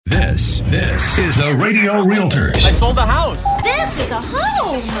This is the Radio Realtors. I sold the house. This is a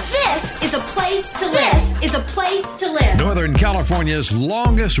home. This is a place to live. This is a place to live. Northern California's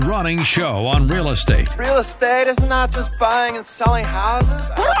longest running show on real estate. Real estate is not just buying and selling houses.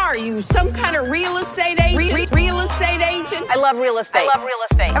 What are you, some kind of real estate agent? Real estate agent? I love real estate.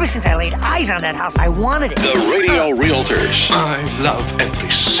 Ever since I laid eyes on that house, I wanted it. The Radio Realtors. I love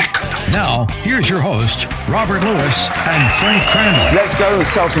every second. Now, here's your host, Robert Lewis and Frank Crandall. Let's go and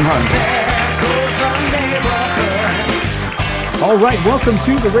sell some homes. All right, welcome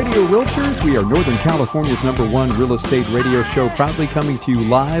to the Radio Realtors. We are Northern California's #1 real estate radio show, proudly coming to you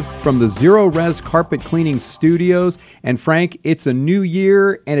live from the Zero Res Carpet Cleaning Studios. And Frank, it's a new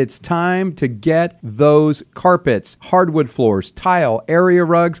year, and it's time to get those carpets, hardwood floors, tile, area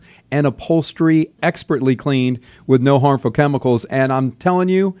rugs, and upholstery expertly cleaned with no harmful chemicals. And I'm telling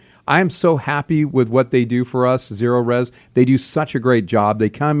you, I am so happy with what they do for us, Zero Res. They do such a great job. They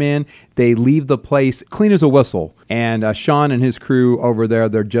come in, they leave the place clean as a whistle. And Sean and his crew over there,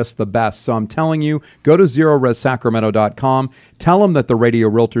 they're just the best. So I'm telling you, go to ZeroResSacramento.com. Tell them that the Radio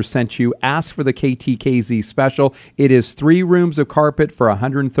Realtor sent you. Ask for the KTKZ special. It is 3 rooms of carpet for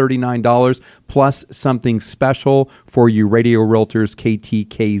 $139 plus something special for you Radio Realtors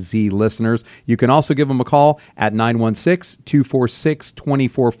KTKZ listeners. You can also give them a call at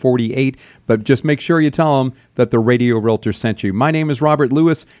 916-246-2448. But just make sure you tell them that the Radio Realtor sent you. My name is Robert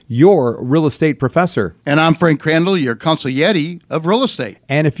Lewis, your real estate professor. And I'm Frank Crandall, your consigliere of real estate.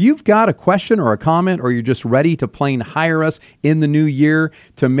 And if you've got a question or a comment, or you're just ready to plain hire us in the new year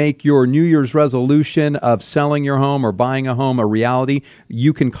to make your New Year's resolution of selling your home or buying a home a reality,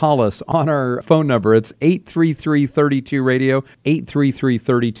 you can call us on our phone number. It's 833-32-RADIO,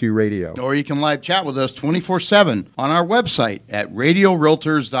 833-32-RADIO. Or you can live chat with us 24/7 on our website at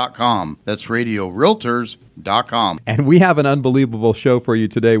radiorealtors.com. That's radiorealtors.com. And we have an unbelievable show for you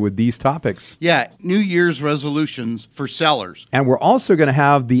today with these topics. Yeah, New Year's resolutions for sellers. And we're also going to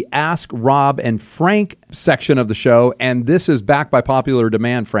have the Ask Rob and Frank section of the show. And this is backed by popular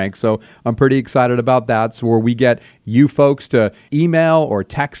demand, Frank. So I'm pretty excited about that. So where we get you folks to email or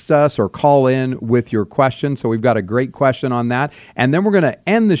text us or call in with your question. So we've got a great question on that. And then we're going to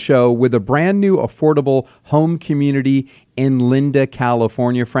end the show with a brand new affordable home community in Linda,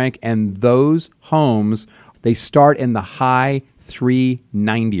 California, Frank. And those homes, they start in the high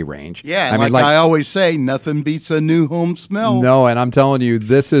 $390 range. Yeah, I always say, nothing beats a new home smell. No, and I'm telling you,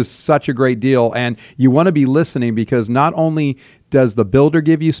 this is such a great deal. And you want to be listening, because not only does the builder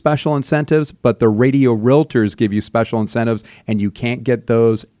give you special incentives, but the Radio Realtors give you special incentives, and you can't get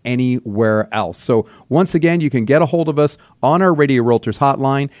those anywhere else. So once again, you can get a hold of us on our Radio Realtors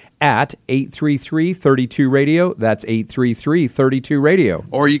hotline at 833-32-RADIO. That's 833-32-RADIO.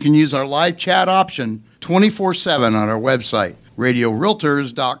 Or you can use our live chat option 24/7 on our website,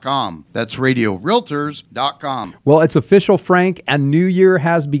 radiorealtors.com. That's radiorealtors.com. Well, it's official, Frank. A new year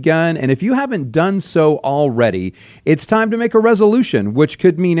has begun. And if you haven't done so already, it's time to make a resolution, which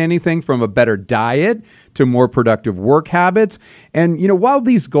could mean anything from a better diet to more productive work habits. And, while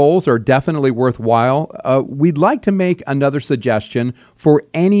these goals are definitely worthwhile, we'd like to make another suggestion for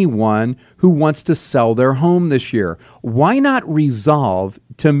anyone who wants to sell their home this year. Why not resolve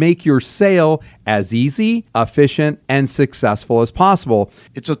to make your sale as easy, efficient, and successful as possible?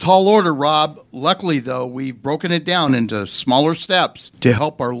 It's a tall order, Rob. Luckily, though, we've broken it down into smaller steps to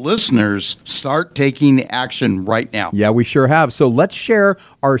help our listeners start taking action right now. Yeah, we sure have. So let's share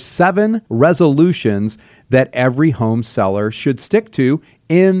our 7 resolutions that every home seller should stick to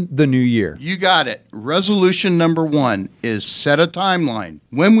in the new year. You got it. Resolution number 1 is set a timeline.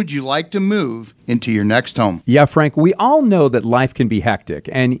 When would you like to move into your next home? Yeah, Frank, we all know that life can be hectic,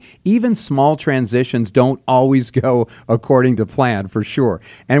 and even small transitions don't always go according to plan, for sure.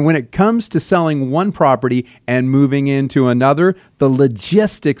 And when it comes to selling one property and moving into another, the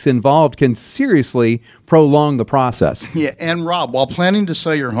logistics involved can seriously prolong the process. Yeah, and Rob, while planning to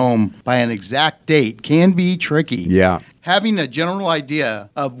sell your home by an exact date can be tricky. Yeah. Having a general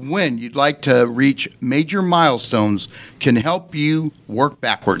idea of when you'd like to reach major milestones can help you work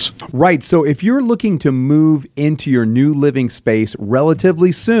backwards. Right. So if you're looking to move into your new living space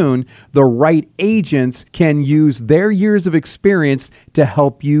relatively soon, the right agents can use their years of experience to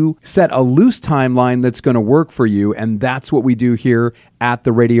help you set a loose timeline that's going to work for you. And that's what we do here at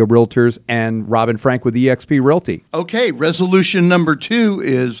the Radio Realtors and Rob and Frank with eXp Realty. Okay, resolution number 2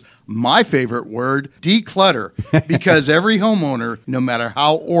 is my favorite word, declutter, because every homeowner, no matter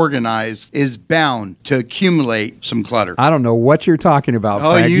how organized, is bound to accumulate some clutter. I don't know what you're talking about,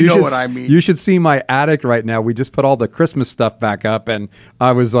 Oh, Frank. you know what I mean. You should see my attic right now. We just put all the Christmas stuff back up, and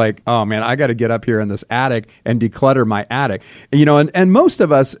I was like, oh, man, I got to get up here in this attic and declutter my attic. You know, and most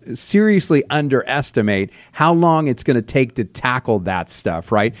of us seriously underestimate how long it's going to take to tackle that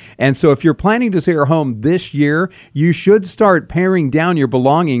stuff, right? And so if you're planning to sell your home this year, you should start paring down your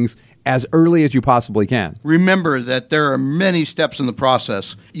belongings as early as you possibly can. Remember that there are many steps in the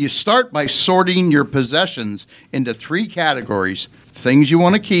process. You start by sorting your possessions into 3 categories: things you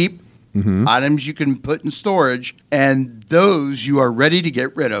want to keep, items you can put in storage, and those you are ready to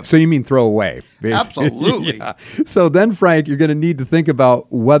get rid of. So you mean throw away, basically. Absolutely. Yeah. So then, Frank, you're going to need to think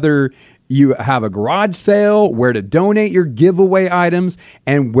about whether you have a garage sale, where to donate your giveaway items,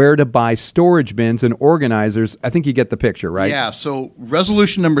 and where to buy storage bins and organizers. I think you get the picture, right? Yeah, so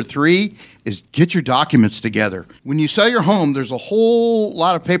resolution number 3 is get your documents together. When you sell your home, there's a whole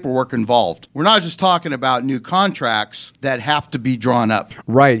lot of paperwork involved. We're not just talking about new contracts that have to be drawn up.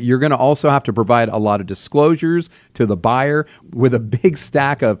 Right. You're going to also have to provide a lot of disclosures to the buyer with a big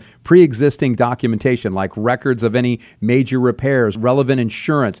stack of pre-existing documentation, like records of any major repairs, relevant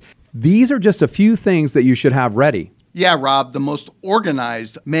insurance. These are just a few things that you should have ready. Yeah, Rob, the most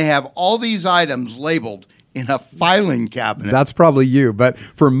organized may have all these items labeled in a filing cabinet. That's probably you. But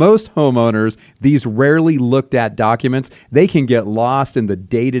for most homeowners, these rarely looked at documents, they can get lost in the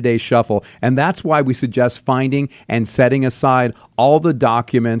day-to-day shuffle. And that's why we suggest finding and setting aside all the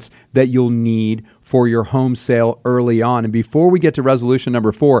documents that you'll need for your home sale early on. And before we get to resolution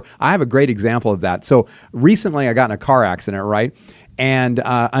number 4, I have a great example of that. So recently I got in a car accident, right? And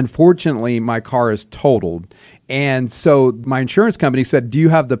unfortunately, my car is totaled. And so my insurance company said, do you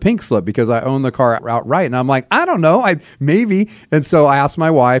have the pink slip? Because I own the car outright. And I'm like, I don't know, maybe. And so I asked my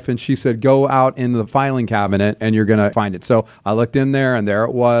wife, and she said, go out in the filing cabinet and you're going to find it. So I looked in there, and there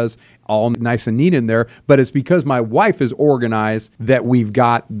it was, all nice and neat in there. But it's because my wife is organized that we've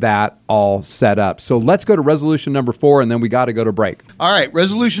got that all set up. So let's go to resolution number 4, and then we got to go to break. All right,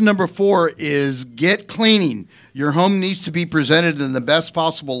 resolution number 4 is get cleaning. Your home needs to be presented in the best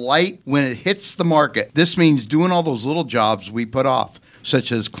possible light when it hits the market. This means doing all those little jobs we put off,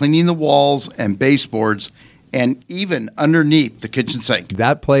 such as cleaning the walls and baseboards, and even underneath the kitchen sink.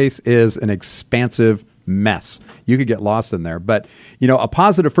 That place is an expansive mess. You could get lost in there. But, you know, a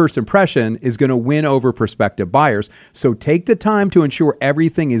positive first impression is going to win over prospective buyers. So take the time to ensure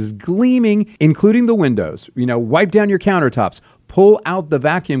everything is gleaming, including the windows. You know, wipe down your countertops, pull out the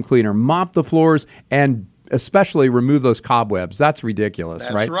vacuum cleaner, mop the floors, and especially remove those cobwebs. That's ridiculous,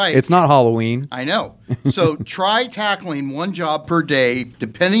 That's right? right. It's not Halloween. I know. So try tackling one job per day,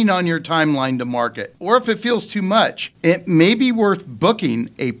 depending on your timeline to market. Or if it feels too much, it may be worth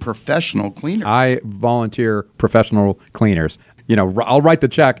booking a professional cleaner. I volunteer professional cleaners. You know, I'll write the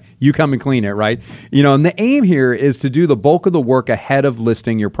check, you come and clean it, right? You know, and the aim here is to do the bulk of the work ahead of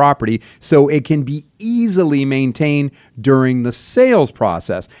listing your property so it can be easily maintained during the sales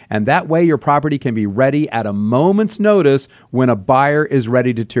process. And that way your property can be ready at a moment's notice when a buyer is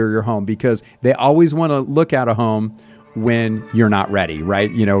ready to tour your home, because they always want to look at a home when you're not ready,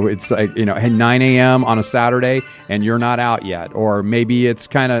 right? You know, it's like, you know, at 9 a.m. on a Saturday and you're not out yet. Or maybe it's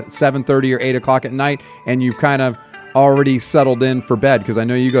kind of 7:30 or 8 o'clock at night and you've kind of already settled in for bed, because I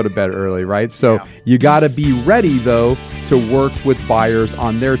know you go to bed early, right? So you got to be ready, though, to work with buyers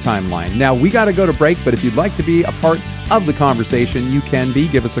on their timeline. Now, we got to go to break, but if you'd like to be a part of the conversation, you can be.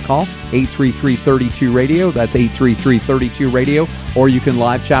 Give us a call, 833-32-RADIO. That's 833-32-RADIO. Or you can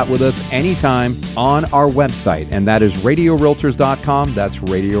live chat with us anytime on our website, and that is RadioRealtors.com. That's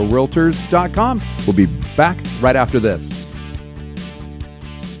RadioRealtors.com. We'll be back right after this.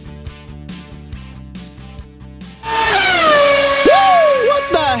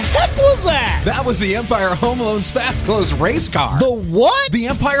 That was the Empire Home Loans Fast Close race car. The what? The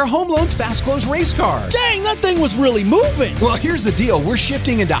Empire Home Loans Fast Close race car. Dang, that thing was really moving. Well, here's the deal. We're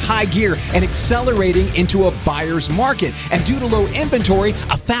shifting into high gear and accelerating into a buyer's market. And due to low inventory,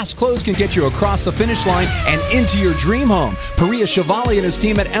 a fast close can get you across the finish line and into your dream home. Paria Chevalier and his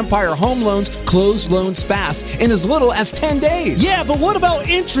team at Empire Home Loans close loans fast in as little as 10 days. Yeah, but what about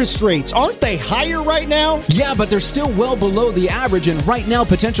interest rates? Aren't they higher right now? Yeah, but they're still well below the average. And right now,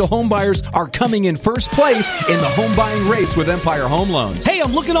 potential home buyers are coming running in first place in the home buying race with Empire Home Loans. Hey,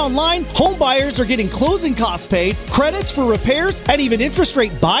 I'm looking online. Home buyers are getting closing costs paid, credits for repairs, and even interest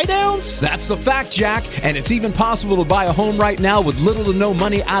rate buy-downs. That's a fact, Jack. And it's even possible to buy a home right now with little to no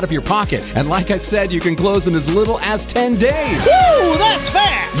money out of your pocket. And like I said, you can close in as little as 10 days. Woo, that's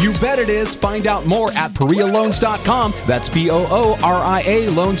fast. You bet it is. Find out more at PoriaLoans.com. That's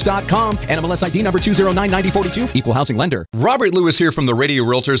POORIA Loans.com. NMLS ID number 2099042. Equal housing lender. Robert Lewis here from the Radio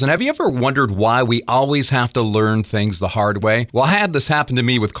Realtors. And have you ever wondered why we always have to learn things the hard way? Well, I had this happen to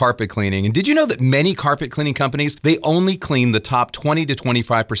me with carpet cleaning. And did you know that many carpet cleaning companies, they only clean the top 20 to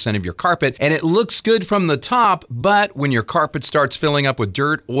 25% of your carpet, and it looks good from the top, but when your carpet starts filling up with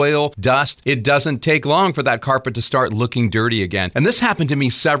dirt, oil, dust, it doesn't take long for that carpet to start looking dirty again. And this happened to me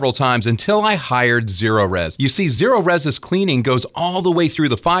several times until I hired Zero Res. You see, Zero Res's cleaning goes all the way through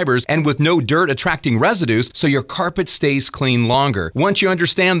the fibers and with no dirt attracting residues, so your carpet stays clean longer. Once you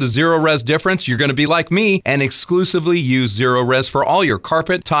understand the Zero Res difference, you're going to be like me and exclusively use Zero Res for all your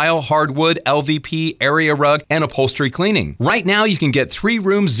carpet, tile, hardwood, LVP, area rug, and upholstery cleaning. Right now, you can get 3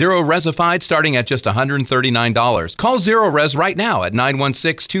 rooms Zero Resified starting at just $139. Call Zero Res right now at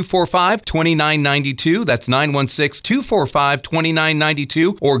 916-245-2992. That's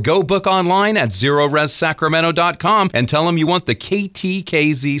 916-245-2992. Or go book online at ZeroResSacramento.com and tell them you want the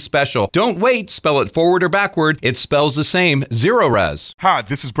KTKZ special. Don't wait. Spell it forward or backward. It spells the same. Zero Res. Hi,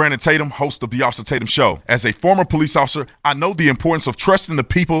 this is Brandon Tatum, host of The Officer Tatum Show. As a former police officer, I know the importance of trusting the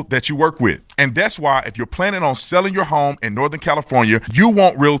people that you work with. And that's why if you're planning on selling your home in Northern California, you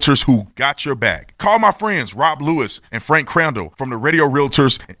want realtors who got your back. Call my friends Rob Lewis and Frank Crandall from the Radio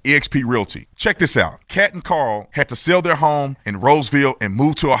Realtors and eXp Realty. Check this out. Kat and Carl had to sell their home in Roseville and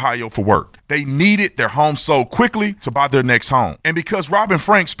move to Ohio for work. They needed their home sold quickly to buy their next home. And because Rob and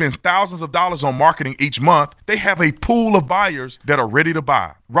Frank spend thousands of dollars on marketing each month, they have a pool of buyers that are ready to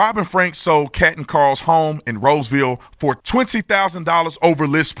buy. Rob and Frank sold Kat and Carl's home in Roseville for $20,000 over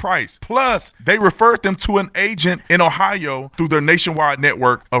list price. Plus, they referred them to an agent in Ohio through their nationwide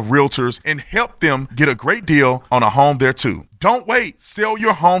network of realtors and helped them get a great deal on a home there too. Don't wait. Sell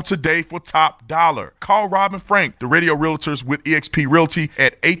your home today for top dollar. Call Rob and Frank, the Radio Realtors with eXp Realty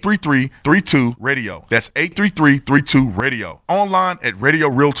at 833-32-RADIO. That's 833-32-RADIO. Online at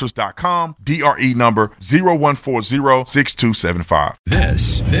radiorealtors.com. DRE number 0140-6275.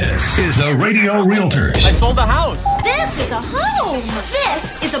 This is the Radio Realtors. I sold the house. This is a home.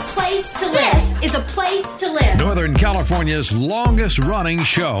 This is a place to live. This is a place to live. Northern California's longest running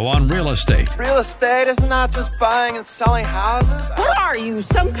show on real estate. Real estate is not just buying and selling houses. What are you,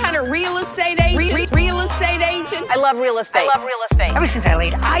 some kind of real estate agent? Real estate agent? I love real estate. Ever since I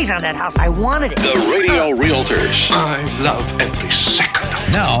laid eyes on that house, I wanted it. The Radio Realtors. I love every second.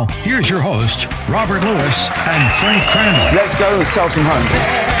 Now, here's your host, Robert Lewis and Frank Crandall. Let's go and sell some homes.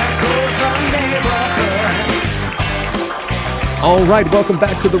 All right, welcome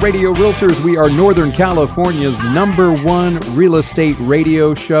back to the Radio Realtors. We are Northern California's #1 real estate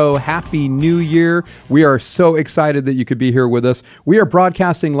radio show. Happy New Year. We are so excited that you could be here with us. We are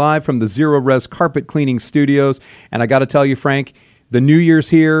broadcasting live from the Zero Res Carpet Cleaning Studios. And I got to tell you, Frank, the New Year's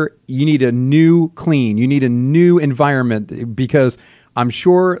here. You need a new clean. You need a new environment because I'm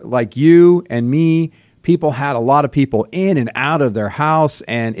sure like you and me, people had a lot of people in and out of their house,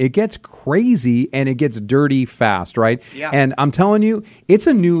 and it gets crazy and it gets dirty fast, right? Yeah. And I'm telling you, it's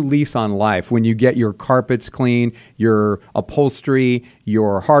a new lease on life when you get your carpets clean, your upholstery,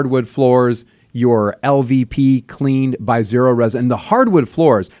 your hardwood floors, your LVP cleaned by Zero Res. And the hardwood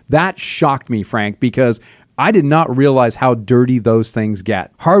floors, that shocked me, Frank, because I did not realize how dirty those things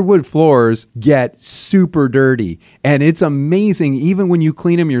get. Hardwood floors get super dirty, and it's amazing even when you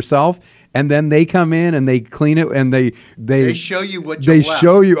clean them yourself. And then they come in and they clean it and they show you what they left.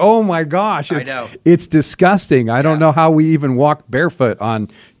 show you. Oh my gosh, I know. It's disgusting. I don't know how we even walk barefoot on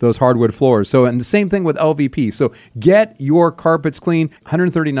those hardwood floors. So, and the same thing with LVP. So get your carpets clean.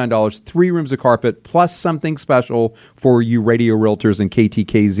 $139, 3 rooms of carpet plus something special for you Radio Realtors and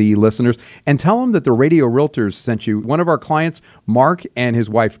KTKZ listeners. And tell them that the Radio Realtors sent you. One of our clients, Mark, and his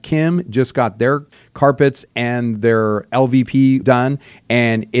wife Kim just got their carpets and their LVP done,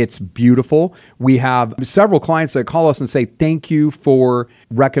 and it's beautiful. We have several clients that call us and say, thank you for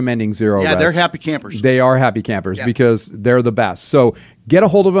recommending Zero Res. Yeah, they're happy campers. They are happy campers because they're the best. So get a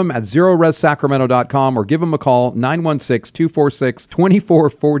hold of them at ZeroResSacramento.com or give them a call,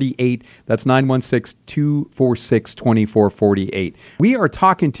 916-246-2448. That's 916-246-2448. We are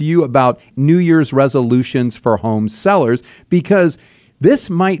talking to you about New Year's resolutions for home sellers because this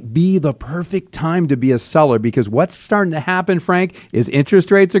might be the perfect time to be a seller, because what's starting to happen, Frank, is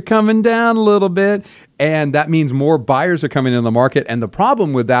interest rates are coming down a little bit. And that means more buyers are coming in the market. And the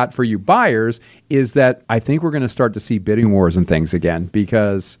problem with that for you buyers is that I think we're going to start to see bidding wars and things again,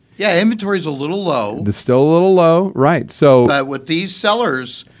 because inventory's a little low. It's still a little low, right? So, but with these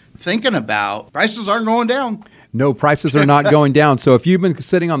sellers thinking about, prices aren't going down. No, prices are not going down. So if you've been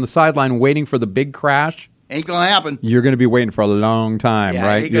sitting on the sideline waiting for the big crash, ain't going to happen. You're going to be waiting for a long time,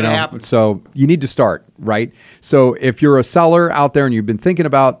 right? Ain't going to happen. So you need to start, right? So if you're a seller out there and you've been thinking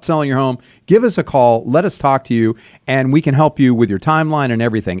about selling your home, give us a call. Let us talk to you, and we can help you with your timeline and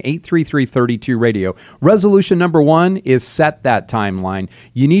everything. 833-32-RADIO. Resolution number 1 is set that timeline.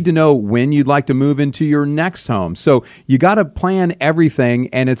 You need to know when you'd like to move into your next home. So you got to plan everything,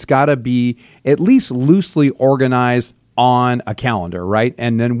 and it's got to be at least loosely organized on a calendar, right?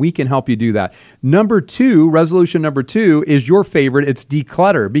 And then we can help you do that. Resolution number 2 is your favorite. It's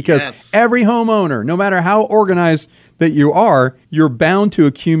declutter, because every homeowner, no matter how organized that you are, you're bound to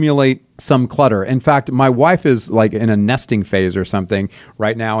accumulate some clutter. In fact, my wife is like in a nesting phase or something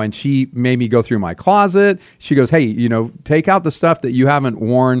right now, and she made me go through my closet. She goes, hey, take out the stuff that you haven't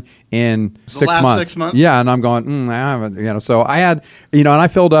worn in 6 months. 6 months? Yeah, and I'm going, I haven't, so I had, and I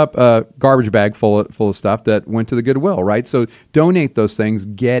filled up a garbage bag full of stuff that went to the Goodwill, right? So donate those things,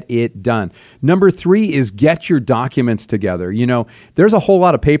 get it done. Number 3 is get your documents together. There's a whole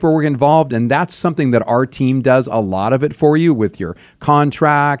lot of paperwork involved, and that's something that our team does a lot of it for you with your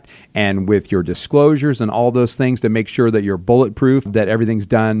contract and with your disclosures and all those things to make sure that you're bulletproof, that everything's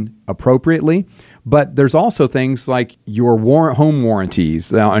done appropriately. But there's also things like your home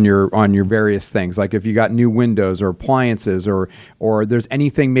warranties on your various things, like if you got new windows or appliances, or there's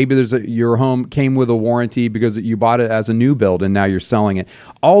anything, maybe your home came with a warranty because you bought it as a new build and now you're selling it.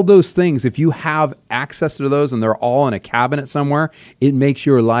 All those things, if you have access to those and they're all in a cabinet somewhere, it makes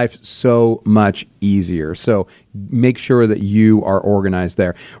your life so much easier. So make sure that you are organized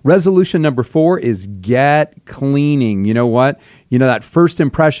there. Resolution number 4 is get cleaning. You know what? That first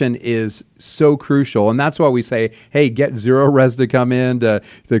impression is so crucial. And that's why we say, hey, get Zero Res to come in to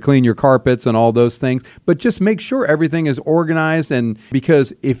clean your carpets and all those things. But just make sure everything is organized. And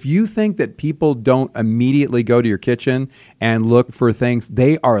because if you think that people don't immediately go to your kitchen and look for things,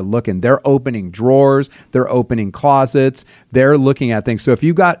 they are looking. They're opening drawers. They're opening closets. They're looking at things. So if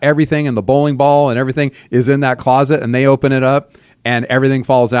you got everything and the bowling ball and everything is in that closet and they open it up and everything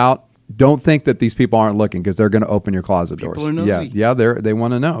falls out, don't think that these people aren't looking, because they're going to open your closet doors. People are nosy. Yeah, they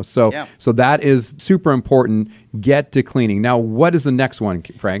want to know. So that is super important. Get to cleaning. Now, what is the next one,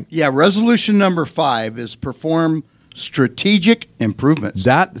 Frank? Yeah, resolution number 5 is perform strategic improvements.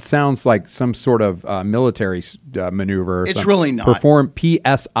 That sounds like some sort of military maneuver. It's really not. Perform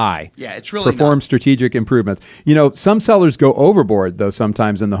PSI. Yeah, it's really Perform not. strategic improvements. Some sellers go overboard, though,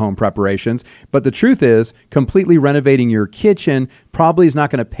 sometimes in the home preparations. But the truth is, completely renovating your kitchen probably is not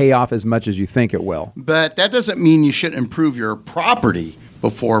going to pay off as much as you think it will. But that doesn't mean you shouldn't improve your property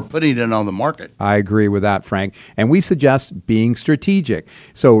before putting it on the market. I agree with that, Frank. And we suggest being strategic.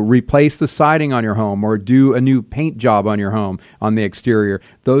 So replace the siding on your home or do a new paint job on your home on the exterior.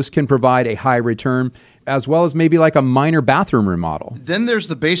 Those can provide a high return, as well as maybe like a minor bathroom remodel. Then there's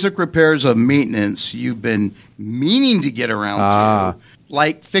the basic repairs of maintenance you've been meaning to get around to,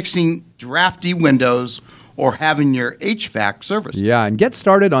 like fixing drafty windows or having your HVAC serviced. Yeah, and get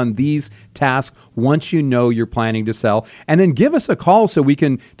started on these tasks once you know you're planning to sell. And then give us a call so we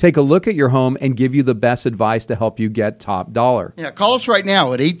can take a look at your home and give you the best advice to help you get top dollar. Yeah, call us right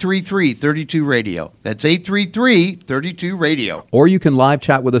now at 833-32-RADIO. That's 833-32-RADIO. Or you can live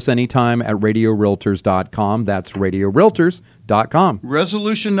chat with us anytime at RadioRealtors.com. That's RadioRealtors.com.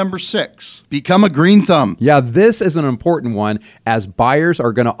 Resolution number 6, become a green thumb. Yeah, this is an important one, as buyers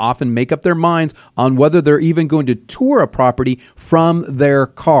are going to often make up their minds on whether they're even going to tour a property from their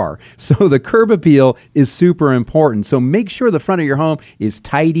car. So the curb appeal is super important. So make sure the front of your home is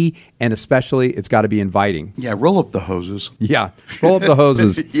tidy, and especially it's got to be inviting. Yeah, roll up the hoses. Yeah, roll up the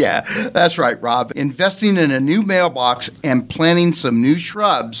hoses. Yeah, that's right, Rob. Investing in a new mailbox and planting some new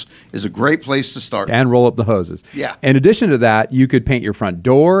shrubs is a great place to start. And roll up the hoses. Yeah. In addition to that, you could paint your front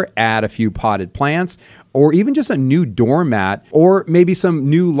door, add a few potted plants, or even just a new doormat, or maybe some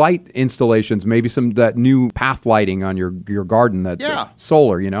new light installations, maybe that new path lighting on your garden,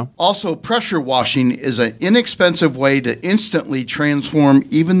 solar, Also, pressure washing is an inexpensive way to instantly transform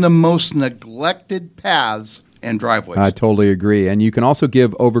even the most neglected paths and driveways. I totally agree. And you can also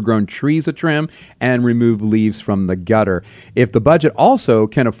give overgrown trees a trim and remove leaves from the gutter. If the budget also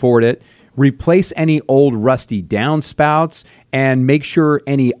can afford it, replace any old rusty downspouts, and make sure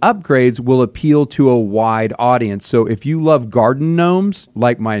any upgrades will appeal to a wide audience. So if you love garden gnomes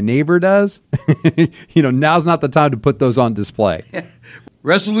like my neighbor does, now's not the time to put those on display.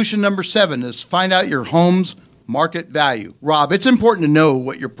 Resolution number 7 is find out your home's market value. Rob, it's important to know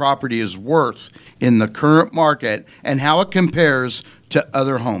what your property is worth in the current market and how it compares to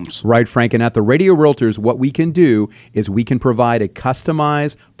other homes. Right, Frank. And at the Radio Realtors, what we can do is we can provide a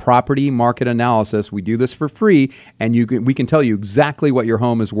customized property market analysis. We do this for free, and we can tell you exactly what your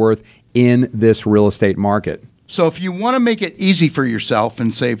home is worth in this real estate market. So if you want to make it easy for yourself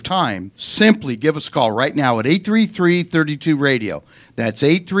and save time, simply give us a call right now at 833-32-RADIO. That's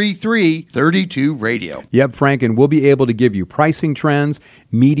 833-32-RADIO. Yep, Frank, and we'll be able to give you pricing trends,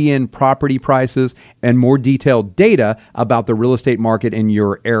 median property prices, and more detailed data about the real estate market in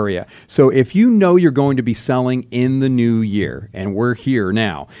your area. So if you know you're going to be selling in the new year, and we're here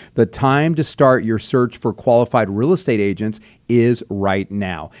now, the time to start your search for qualified real estate agents is right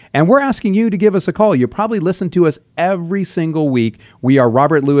now. And we're asking you to give us a call. You probably listen to us every single week. We are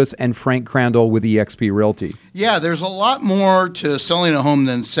Robert Lewis and Frank Crandall with eXp Realty. Yeah, there's a lot more to selling a home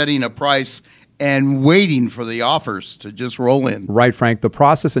than setting a price and waiting for the offers to just roll in. Right, Frank. The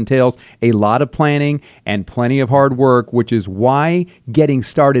process entails a lot of planning and plenty of hard work, which is why getting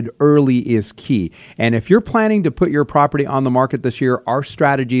started early is key. And if you're planning to put your property on the market this year, our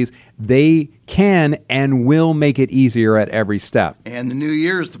strategies, they can and will make it easier at every step. And the new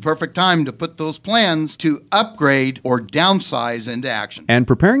year is the perfect time to put those plans to upgrade or downsize into action. And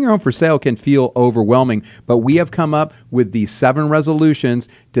preparing your home for sale can feel overwhelming, but we have come up with these 7 resolutions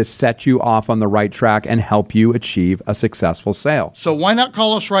to set you off on the right track and help you achieve a successful sale. So why not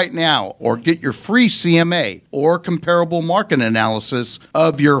call us right now or get your free CMA or comparable market analysis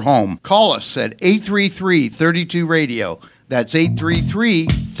of your home? Call us at 833-32-RADIO. That's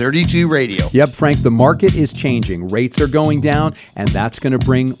 833-32-RADIO. Yep, Frank, the market is changing. Rates are going down, and that's going to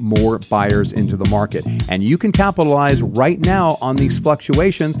bring more buyers into the market. And you can capitalize right now on these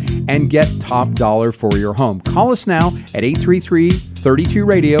fluctuations and get top dollar for your home. Call us now at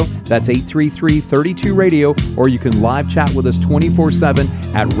 833-32-RADIO. That's 833-32-RADIO. Or you can live chat with us 24/7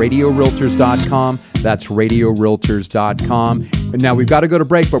 at RadioRealtors.com. That's RadioRealtors.com. And now we've got to go to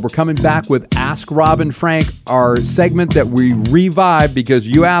break, but we're coming back with Ask Rob and Frank, our segment that we revived because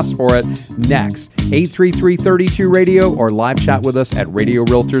you asked for it, next. 833-32-RADIO or live chat with us at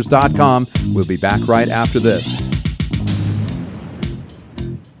RadioRealtors.com. We'll be back right after this.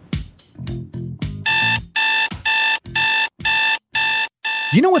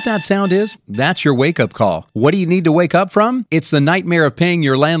 Do you know what that sound is? That's your wake-up call. What do you need to wake up from? It's the nightmare of paying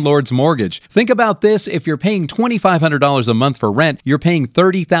your landlord's mortgage. Think about this. If you're paying $2,500 a month for rent, you're paying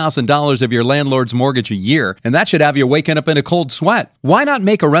 $30,000 of your landlord's mortgage a year, and that should have you waking up in a cold sweat. Why not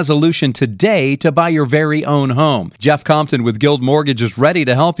make a resolution today to buy your very own home? Jeff Compton with Guild Mortgage is ready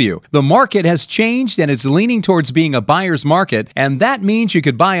to help you. The market has changed, and it's leaning towards being a buyer's market, and that means you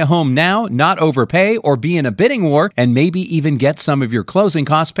could buy a home now, not overpay, or be in a bidding war, and maybe even get some of your closing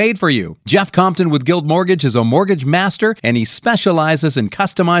costs paid for you. Jeff Compton with Guild Mortgage is a mortgage master, and he specializes in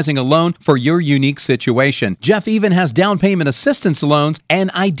customizing a loan for your unique situation. Jeff even has down payment assistance loans and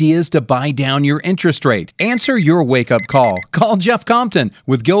ideas to buy down your interest rate. Answer your wake-up call. Call Jeff Compton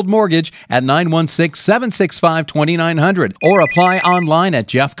with Guild Mortgage at 916-765-2900 or apply online at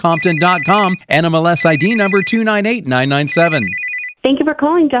jeffcompton.com, NMLS ID number 298997. Thank you for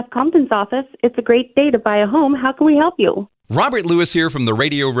calling Jeff Compton's office. It's a great day to buy a home. How can we help you? Robert Lewis here from the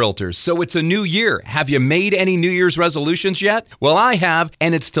Radio Realtors. So it's a new year. Have you made any New Year's resolutions yet? Well, I have,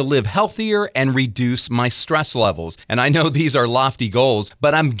 and it's to live healthier and reduce my stress levels. And I know these are lofty goals,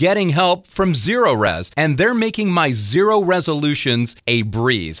 but I'm getting help from Zero Res, and they're making my zero resolutions a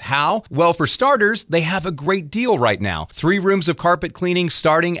breeze. How? Well, for starters, they have a great deal right now. 3 rooms of carpet cleaning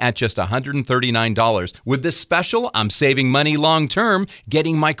starting at just $139. With this special, I'm saving money long term,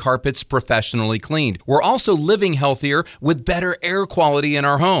 getting my carpets professionally cleaned. We're also living healthier with better air quality in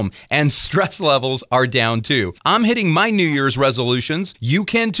our home, and stress levels are down too. I'm hitting my New Year's resolutions. You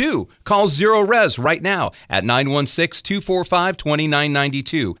can too. Call Zero Res right now at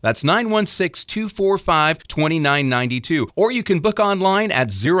 916-245-2992. That's 916-245-2992. Or you can book online at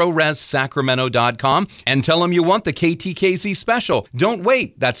ZeroResSacramento.com and tell them you want the KTKZ special. Don't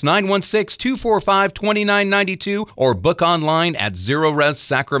wait. That's 916-245-2992 or book online at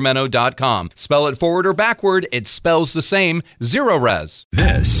ZeroResSacramento.com. Spell it forward or backward, it spells the same. Zero Res.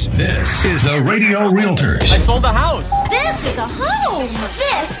 This is the Radio Realtors. I sold the house. This is a home.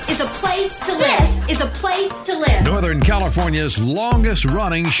 This is a place to live. This is a place to live. Northern California's longest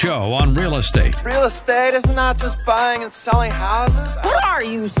running show on real estate. Real estate is not just buying and selling houses. What are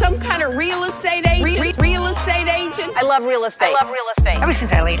you, some kind of real estate agent? Real estate agent? I love real estate. Ever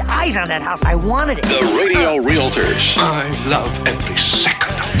since I laid eyes on that house, I wanted it. The Radio Realtors. I love every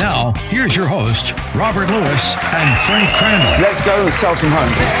second. Now, here's your host, Robert Lewis and Frank Crandall. Let's go sell some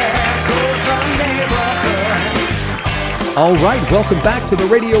homes. All right, welcome back to the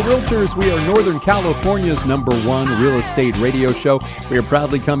Radio Realtors. We are Northern California's #1 real estate radio show. We are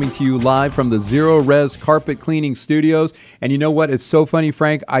proudly coming to you live from the Zero Res Carpet Cleaning Studios. And you know what? It's so funny,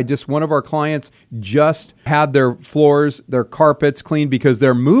 Frank. One of our clients just had their floors, their carpets cleaned because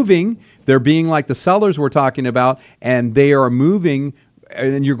they're moving. They're being like the sellers we're talking about, and they are moving.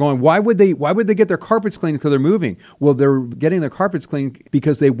 And you're going, why would they get their carpets cleaned because they're moving? Well, they're getting their carpets cleaned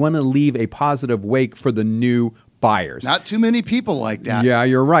because they want to leave a positive wake for the new buyers. Not too many people like that. Yeah,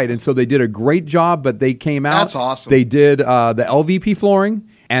 you're right. And so they did a great job, but they came out. That's awesome. They did the LVP flooring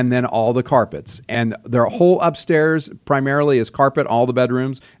and then all the carpets. And their whole upstairs primarily is carpet, all the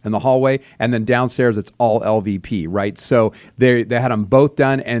bedrooms and the hallway. And then downstairs, it's all LVP, right? So they had them both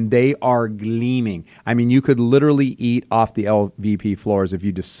done, and they are gleaming. I mean, you could literally eat off the LVP floors if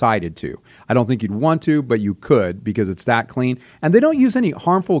you decided to. I don't think you'd want to, but you could because it's that clean. And they don't use any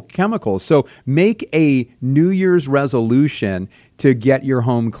harmful chemicals. So make a New Year's resolution to get your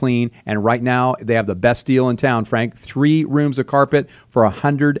home clean. And right now, they have the best deal in town, Frank. 3 rooms of carpet for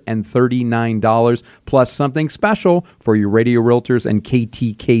 $139, plus something special for your Radio Realtors and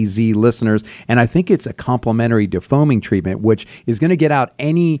KTKZ listeners. And I think it's a complimentary defoaming treatment, which is going to get out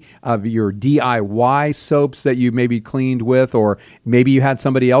any of your DIY soaps that you maybe cleaned with, or maybe you had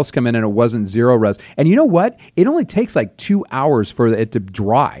somebody else come in and it wasn't Zero Res. And you know what? It only takes like 2 hours for it to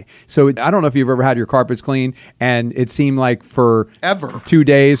dry. So I don't know if you've ever had your carpets cleaned and it seemed like for ever 2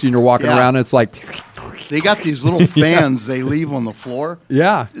 days you're walking around and it's like they got these little fans they leave on the floor.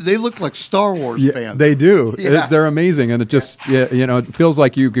 Yeah, they look like Star Wars fans. They do. Yeah. They're amazing, and it just it feels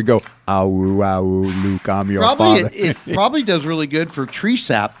like you could go, "Ow, ow, Luke, I'm your father." It probably does really good for tree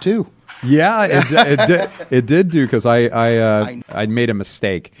sap too. Yeah, it did do, because I made a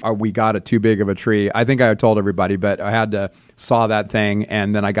mistake. We got it too big of a tree. I think I told everybody, but I had to saw that thing,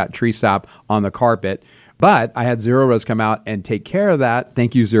 and then I got tree sap on the carpet. But I had Zero Res come out and take care of that.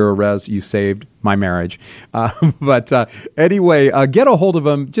 Thank you, Zero Res. You saved my marriage. But anyway, get a hold of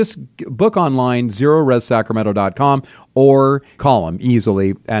them. Just book online, ZeroResSacramento.com, or call them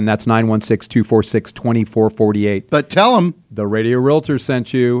easily. And that's 916-246-2448. But tell them the Radio Realtor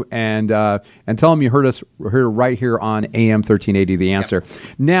sent you, and tell them you heard right here on AM1380 The Answer.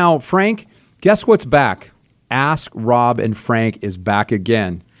 Yep. Now, Frank, guess what's back? Ask Rob and Frank is back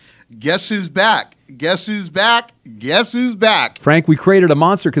again. Guess who's back? Guess who's back? Guess who's back? Frank, we created a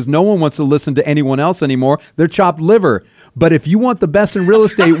monster because no one wants to listen to anyone else anymore. They're chopped liver. But if you want the best in real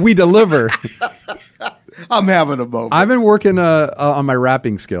estate, we deliver. I'm having a moment. I've been working on my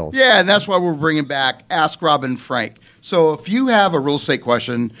rapping skills. Yeah, and that's why we're bringing back Ask Rob and Frank. So if you have a real estate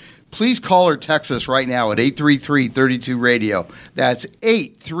question, please call or text us right now at 833-32-RADIO. That's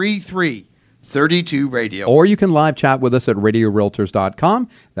 833-32 Radio. Or you can live chat with us at RadioRealtors.com.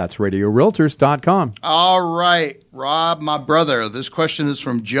 That's RadioRealtors.com. All right, Rob, my brother, this question is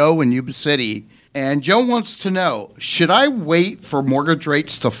from Joe in Yuba City. And Joe wants to know, should I wait for mortgage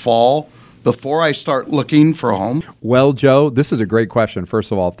rates to fall before I start looking for a home? Well, Joe, this is a great question.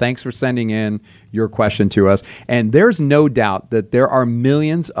 First of all, thanks for sending in your question to us. And there's no doubt that there are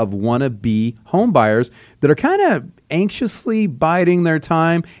millions of wannabe home buyers that are kind of anxiously biding their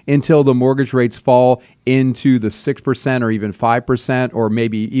time until the mortgage rates fall into the 6% or even 5% or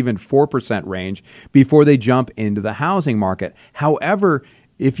maybe even 4% range before they jump into the housing market. However,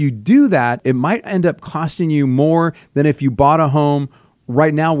 if you do that, it might end up costing you more than if you bought a home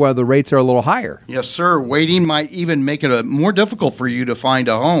right now where the rates are a little higher. Yes, sir. Waiting might even make it more difficult for you to find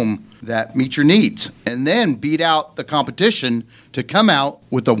a home that meets your needs and then beat out the competition to come out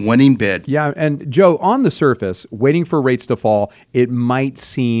with a winning bid. Yeah, and Joe, on the surface, waiting for rates to fall, it might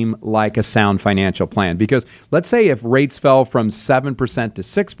seem like a sound financial plan because let's say if rates fell from 7% to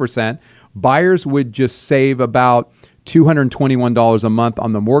 6%, buyers would just save about $221 a month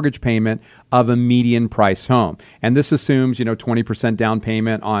on the mortgage payment of a median price home. And this assumes, 20% down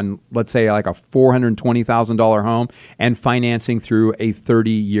payment on, let's say, like a $420,000 home and financing through a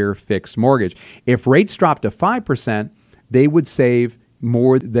 30-year fixed mortgage. If rates drop to 5%, they would save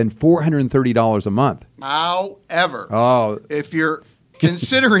more than $430 a month. However, if you're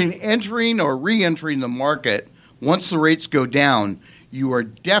considering entering or re-entering the market, once the rates go down, you are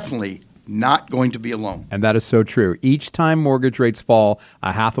definitely not going to be alone. And that is so true. Each time mortgage rates fall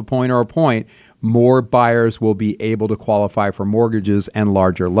a half a point or a point, more buyers will be able to qualify for mortgages and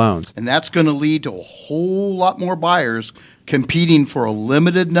larger loans. And that's going to lead to a whole lot more buyers competing for a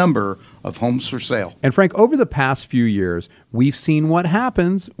limited number of homes for sale. And Frank, over the past few years, we've seen what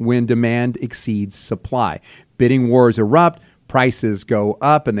happens when demand exceeds supply. Bidding wars erupt, prices go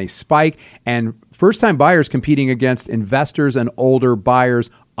up and they spike, and first-time buyers competing against investors and older buyers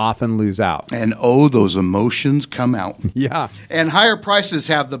often lose out. And those emotions come out. Yeah. And higher prices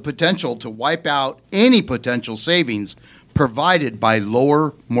have the potential to wipe out any potential savings provided by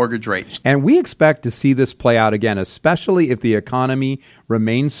lower mortgage rates. And we expect to see this play out again, especially if the economy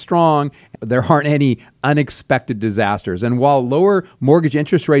remains strong. There aren't any unexpected disasters. And while lower mortgage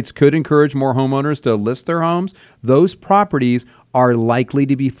interest rates could encourage more homeowners to list their homes, those properties are likely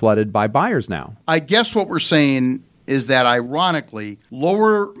to be flooded by buyers now. I guess what we're saying is that, ironically,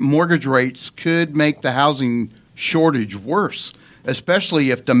 lower mortgage rates could make the housing shortage worse,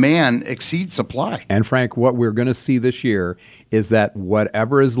 especially if demand exceeds supply. And Frank, what we're going to see this year is that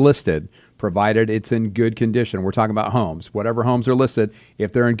whatever is listed, provided it's in good condition, we're talking about homes, whatever homes are listed,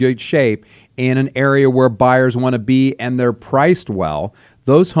 if they're in good shape, in an area where buyers want to be and they're priced well,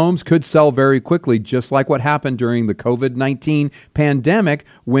 those homes could sell very quickly, just like what happened during the COVID-19 pandemic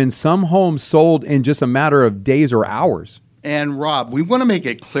when some homes sold in just a matter of days or hours. And Rob, we want to make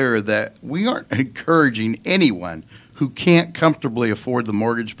it clear that we aren't encouraging anyone who can't comfortably afford the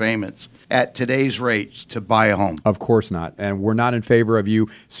mortgage payments at today's rates to buy a home. Of course not. And we're not in favor of you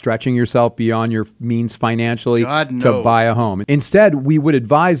stretching yourself beyond your means financially to buy a home. Instead, we would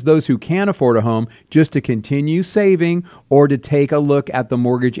advise those who can afford a home just to continue saving or to take a look at the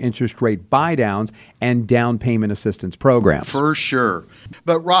mortgage interest rate buy-downs and down payment assistance programs. For sure.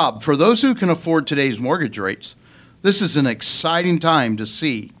 But Rob, for those who can afford today's mortgage rates, this is an exciting time to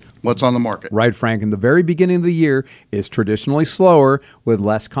see what's on the market. Right, Frank. And the very beginning of the year is traditionally slower with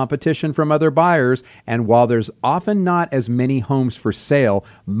less competition from other buyers. And while there's often not as many homes for sale,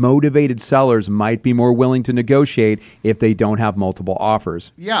 motivated sellers might be more willing to negotiate if they don't have multiple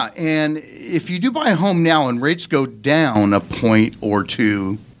offers. Yeah, and if you do buy a home now and rates go down a point or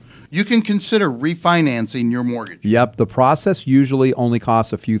two, you can consider refinancing your mortgage. Yep, the process usually only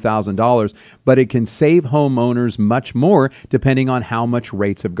costs a few $1,000s, but it can save homeowners much more depending on how much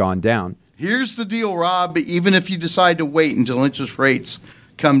rates have gone down. Here's the deal, Rob. Even if you decide to wait until interest rates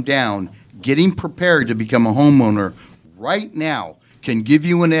come down, getting prepared to become a homeowner right now can give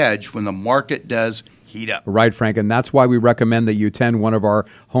you an edge when the market does heat up. Right, Frank, and that's why we recommend that you attend one of our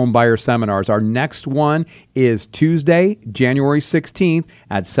home buyer seminars. Our next one is Tuesday, January 16th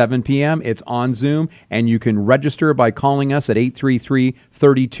at 7 p.m. It's on Zoom, and you can register by calling us at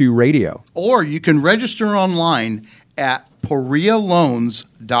 833-32-RADIO. Or you can register online at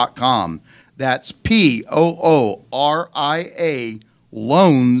PoriaLoans.com. That's P-O-O-R-I-A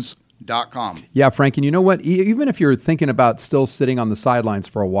loans.com. Yeah, Frank, and you know what? Even if you're thinking about still sitting on the sidelines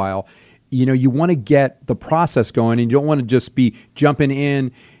for a while, you know, you want to get the process going and you don't want to just be jumping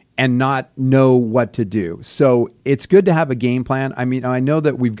in and not know what to do. So it's good to have a game plan. I mean, I know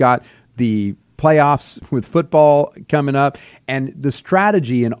that we've got the playoffs with football coming up and the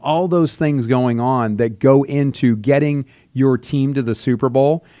strategy and all those things going on that go into getting your team to the Super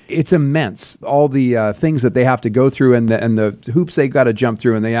Bowl. It's immense. All the things that they have to go through and the hoops they got to jump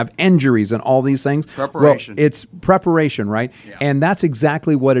through, and they have injuries and all these things. Preparation. Well, it's preparation, right? Yeah. And that's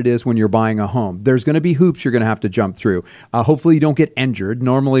exactly what it is when you're buying a home. There's going to be hoops you're going to have to jump through. Hopefully you don't get injured.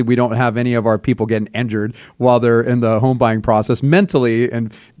 Normally we don't have any of our people getting injured while they're in the home buying process mentally,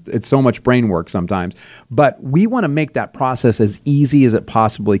 and it's so much brain work sometimes. But we want to make that process as easy as it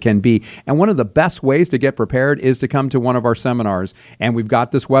possibly can be. And one of the best ways to get prepared is to come to one of our seminars. And we've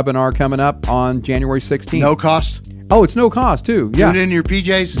got this webinar coming up on January 16th. No cost? Oh, it's no cost too. Yeah. Do it in your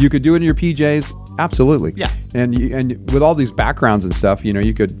PJs? You could do it in your PJs. Absolutely. Yeah. And with all these backgrounds and stuff, you know,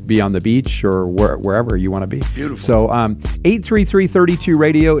 you could be on the beach or wherever you want to be. Beautiful. So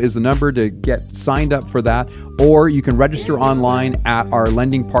 833-32-RADIO is the number to get signed up for that. Or you can register online at our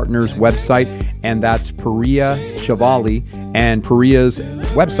lending partners website, and that's Perea Chevali. And Perea's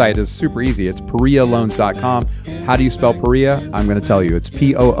website is super easy. It's PoriaLoans.com. How do you spell Perea? I'm going to tell you. It's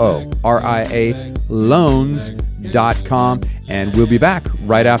P-O-O-R-I-A loans.com. And we'll be back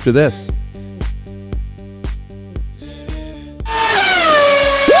right after this.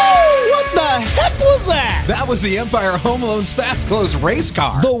 What the heck was that? That was the Empire Home Loans Fast Close race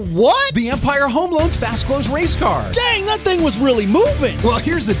car. The what? The Empire Home Loans Fast Close race car. Dang, that thing was really moving. Well,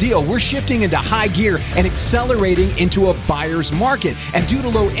 here's the deal. We're shifting into high gear and accelerating into a buyer's market. And due to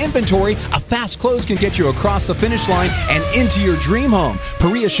low inventory, a fast close can get you across the finish line and into your dream home.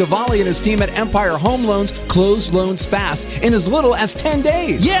 Perea Chevalier and his team at Empire Home Loans close loans fast in as little as 10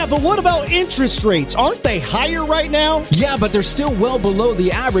 days. Yeah, but what about interest rates? Aren't they higher right now? Yeah, but they're still well below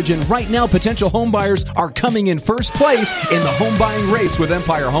the average, and right now potential home buyers are coming in first place in the home buying race with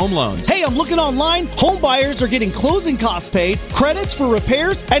Empire Home Loans. Hey, I'm looking online. Home buyers are getting closing costs paid, credits for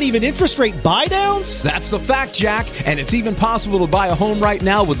repairs, and even interest rate buy-downs? That's a fact, Jack, and it's even possible to buy a home right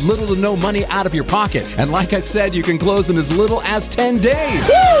now with little to no money out of your pocket. And like I said, you can close in as little as 10 days.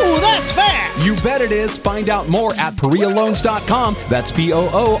 Woo, that's fast! You bet it is. Find out more at PereaLoans.com. That's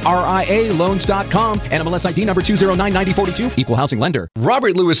POORIA Loans.com. And MLS ID number 2099042. Equal housing lender.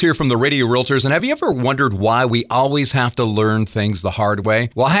 Robert Lewis here from the Radio Realtors, and have you ever wondered why we always have to learn things the hard way?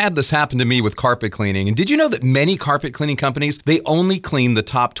 Well, I had this happen to me with carpet cleaning, and did you know that many carpet cleaning companies, they only clean the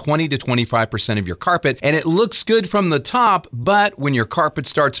top 20 to 25% of your carpet, and it looks good from the top, but when your carpet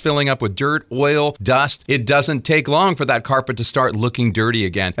starts filling up with dirt, oil, dust, it doesn't take long for that carpet to start looking dirty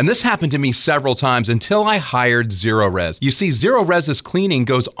again. And this happened to me several times until I hired Zero Res. You see, Zero Res's cleaning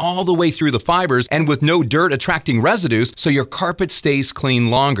goes all the way through the fibers and with no dirt attracting residues, so your carpet stays clean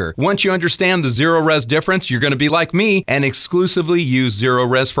longer. Once you understand the Zero Res difference, you're going to be like me and exclusively use Zero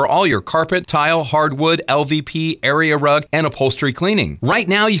Res for all your carpet, tile, hardwood, LVP, area rug, and upholstery cleaning. Right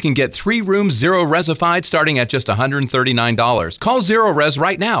now, you can get 3 rooms Zero Resified starting at just $139. Call Zero Res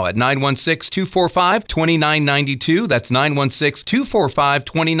right now at 916-245-2992. That's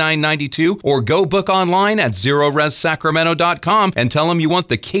 916-245-2992. Or go book online at ZeroResSacramento.com and tell them you want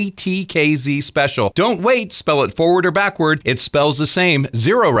the KTKZ special. Don't wait. Spell it forward or backward. It spells the same.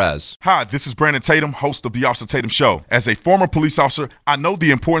 Zero Res. Hi, this is Brandon Tatum, host of The Officer Tatum Show. As a former police officer, I know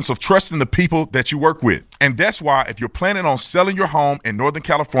the importance of trusting the people that you work with. And that's why if you're planning on selling your home in Northern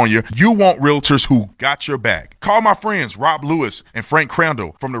California, you want realtors who got your back. Call my friends Rob Lewis and Frank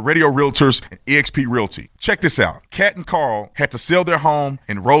Crandall from the Radio Realtors and eXp Realty. Check this out. Kat and Carl had to sell their home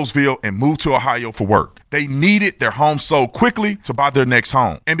in Roseville and move to Ohio for work. They needed their home sold quickly to buy their next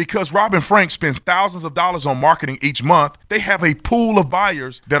home. And because Rob and Frank spend thousands of dollars on marketing each month, they have a pool of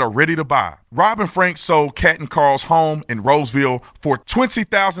buyers that are ready to buy. Rob and Frank sold Kat and Carl's home in Roseville for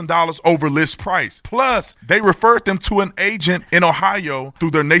 $20,000 over list price. Plus, they referred them to an agent in Ohio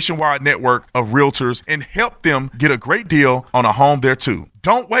through their nationwide network of realtors and helped them get a great deal on a home there too.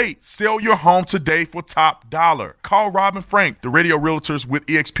 Don't wait. Sell your home today for top dollar. Call Rob and Frank, the Radio Realtors with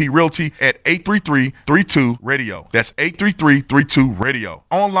eXp Realty at 833-32-RADIO. That's 833-32-RADIO.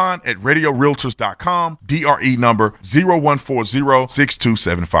 Online at radiorealtors.com. DRE number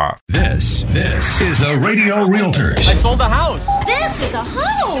 0140-6275. This is the Radio Realtors. I sold a house. This is a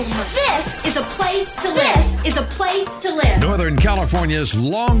home. This is a place to live. This is a place to live. Northern California's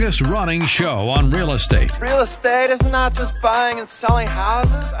longest running show on real estate. Real estate is not just buying and selling houses.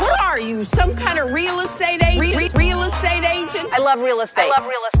 What are you, some kind of real estate agent? Real estate agent? I love real estate.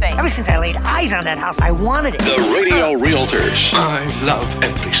 Ever since I laid eyes on that house, I wanted it. The Radio Realtors. I love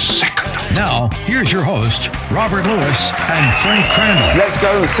every second. Now, here's your host, Robert Lewis and Frank Crandall. Let's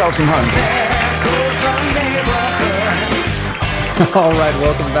go and sell some homes. All right,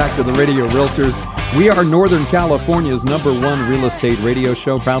 welcome back to the Radio Realtors. We are Northern California's #1 real estate radio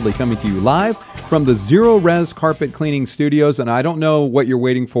show, proudly coming to you live from the Zero Res Carpet Cleaning Studios. And I don't know what you're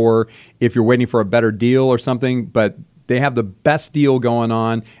waiting for, if you're waiting for a better deal or something, but they have the best deal going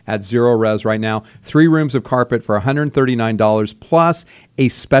on at Zero Res right now. 3 rooms of carpet for $139 plus a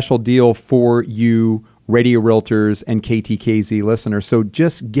special deal for you Radio Realtors and KTKZ listeners. So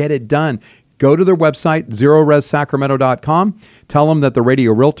just get it done. Go to their website, ZeroResSacramento.com. Tell them that the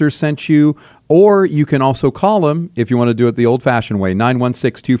Radio Realtors sent you, or you can also call them if you want to do it the old-fashioned way,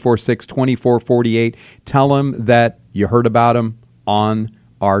 916-246-2448. Tell them that you heard about them on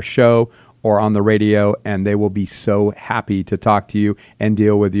our show or on the radio, and they will be so happy to talk to you and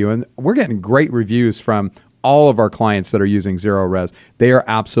deal with you. And we're getting great reviews from all of our clients that are using Zero Res. They are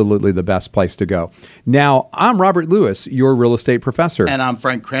absolutely the best place to go. Now, I'm Robert Lewis, your real estate professor. And I'm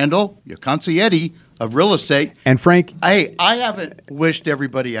Frank Crandall, your consigliere of real estate. And Frank, hey, I haven't wished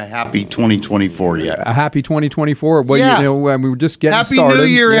everybody a happy 2024 yet. A happy 2024. Well, yeah. We were just getting happy started. Happy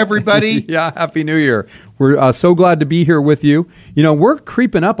New Year, everybody. Yeah, Happy New Year. We're so glad to be here with you. We're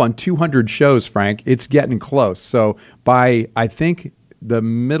creeping up on 200 shows, Frank. It's getting close. So by, I think, the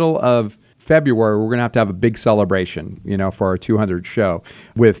middle of February, we're going to have a big celebration, for our 200th show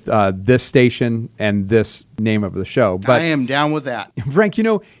with this station and this name of the show. But I am down with that. Frank,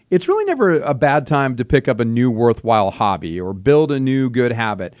 it's really never a bad time to pick up a new worthwhile hobby or build a new good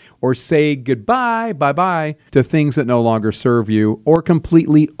habit or say bye-bye to things that no longer serve you or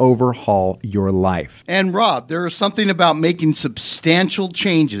completely overhaul your life. And Rob, there is something about making substantial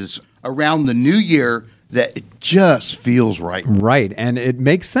changes around the new year that it just feels right. Right, and it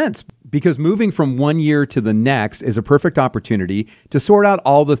makes sense. Because moving from one year to the next is a perfect opportunity to sort out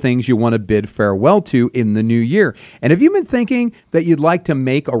all the things you want to bid farewell to in the new year. And have you been thinking that you'd like to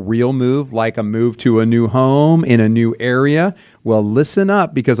make a real move, like a move to a new home in a new area? Well, listen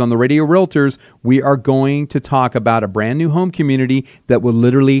up, because on the Radio Realtors, we are going to talk about a brand new home community that will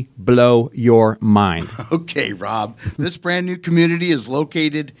literally blow your mind. Okay, Rob. This brand new community is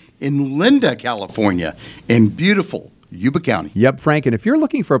located in Linda, California, in beautiful Yuba County. Yep, Frank. And if you're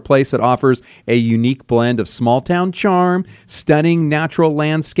looking for a place that offers a unique blend of small town charm, stunning natural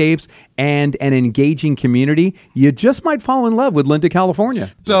landscapes, and an engaging community, you just might fall in love with Linda,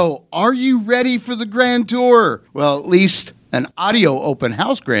 California. So, are you ready for the grand tour? Well, at least an audio open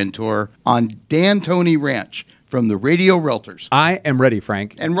house grand tour on Dantoni Ranch from the Radio Realtors. I am ready,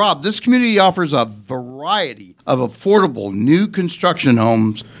 Frank. And Rob, this community offers a variety of affordable new construction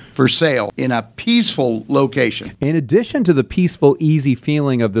homes for sale in a peaceful location. In addition to the peaceful, easy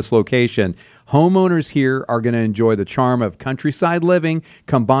feeling of this location, homeowners here are going to enjoy the charm of countryside living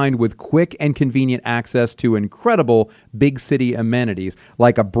combined with quick and convenient access to incredible big city amenities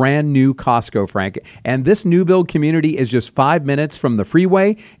like a brand new Costco, Frank. And this new build community is just 5 minutes from the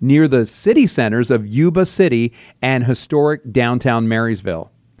freeway near the city centers of Yuba City and historic downtown Marysville.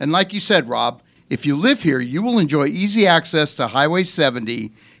 And like you said, Rob, if you live here, you will enjoy easy access to Highway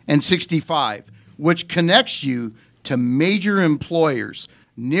 70 and 65, which connects you to major employers,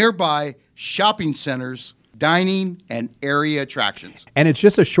 nearby shopping centers, dining, and area attractions. And it's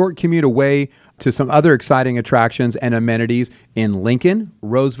just a short commute away to some other exciting attractions and amenities in Lincoln,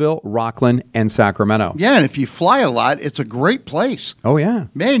 Roseville, Rockland, and Sacramento. Yeah, and if you fly a lot, it's a great place. Oh, yeah.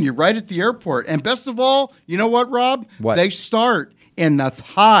 Man, you're right at the airport. And best of all, you know what, Rob? What? They start in the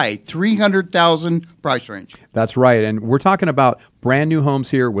high $300,000 price range. That's right. And we're talking about brand new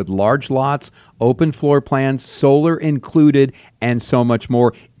homes here with large lots, open floor plans, solar included, and so much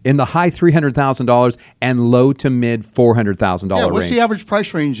more in the high $300,000 and low to mid $400,000 range. What's the average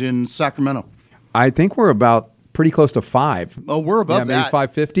price range in Sacramento? I think we're about pretty close to 5. Oh, we're above that. Maybe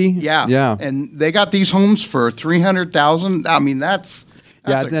 550? Yeah. And they got these homes for $300,000. I mean, that's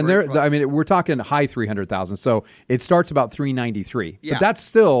and we're talking high 300,000. So it starts about 393. Yeah. But that's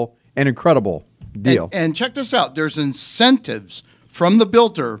still an incredible deal. And check this out. There's incentives from the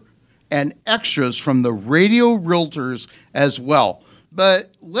builder and extras from the Radio Realtors as well.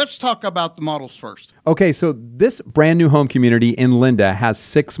 But let's talk about the models first. Okay, so this brand new home community in Linda has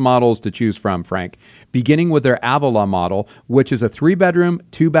 6 models to choose from, Frank, beginning with their Avila model, which is a 3-bedroom,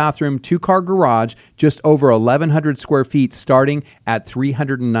 2-bathroom, 2-car garage, just over 1,100 square feet, starting at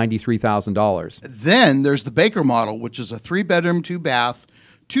 $393,000. Then there's the Baker model, which is a 3-bedroom, 2-bath,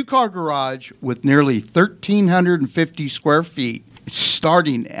 2-car garage with nearly 1,350 square feet,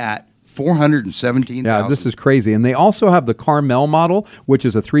 starting at $417,000. Yeah, this is crazy. And they also have the Carmel model, which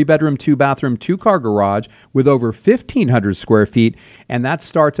is a 3-bedroom, 2-bathroom, 2-car garage with over 1,500 square feet, and that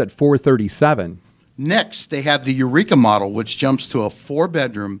starts at $437,000. Next, they have the Eureka model, which jumps to a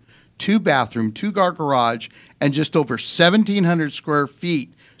 4-bedroom, 2-bathroom, 2-car garage, and just over 1,700 square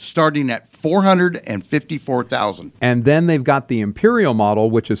feet, starting at $454,000. And then they've got the Imperial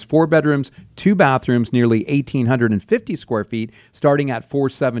model, which is 4 bedrooms, 2 bathrooms, nearly 1,850 square feet, starting at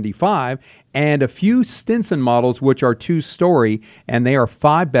 $475,000, and a few Stinson models, which are 2-story, and they are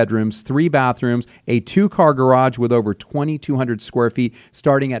 5 bedrooms, 3 bathrooms, a 2-car garage with over 2,200 square feet,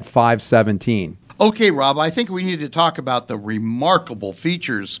 starting at $517,000. Okay, Rob, I think we need to talk about the remarkable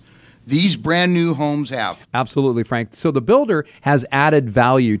features these brand new homes have. Absolutely, Frank. So the builder has added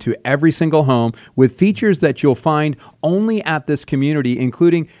value to every single home with features that you'll find only at this community,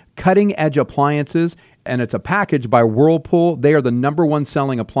 including cutting-edge appliances, and it's a package by Whirlpool. They are the #1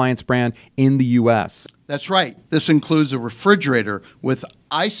 selling appliance brand in the U.S. That's right. This includes a refrigerator with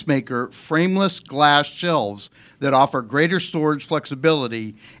ice maker frameless glass shelves that offer greater storage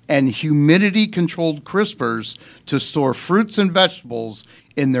flexibility and humidity-controlled crispers to store fruits and vegetables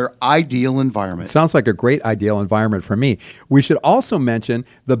in their ideal environment. Sounds like a great ideal environment for me. We should also mention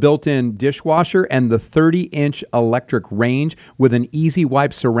the built-in dishwasher and the 30-inch electric range with an easy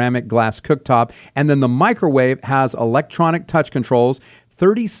wipe ceramic glass cooktop. And then the microwave has electronic touch controls,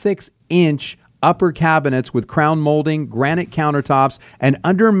 36-inch upper cabinets with crown molding, granite countertops, an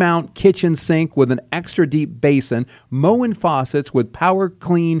undermount kitchen sink with an extra deep basin, Moen faucets with power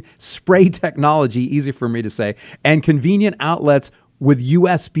clean spray technology, easy for me to say, and convenient outlets with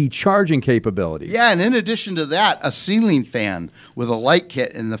USB charging capability. Yeah, and in addition to that, a ceiling fan with a light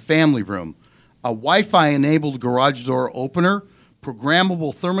kit in the family room, a Wi-Fi enabled garage door opener,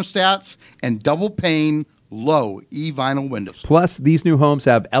 programmable thermostats, and double pane low E-vinyl windows. Plus, these new homes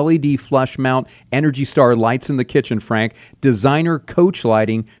have LED flush mount Energy Star lights in the kitchen, Frank, designer coach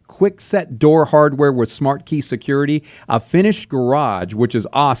lighting, quick set door hardware with smart key security, a finished garage, which is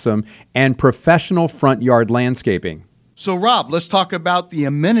awesome, and professional front yard landscaping. So, Rob, let's talk about the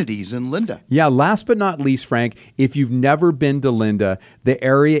amenities in Linda. Yeah, last but not least, Frank, if you've never been to Linda, the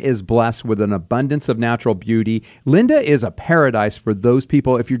area is blessed with an abundance of natural beauty. Linda is a paradise for those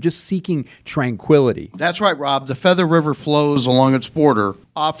people if you're just seeking tranquility. That's right, Rob. The Feather River flows along its border,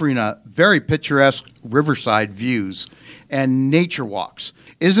 offering a very picturesque riverside views and nature walks.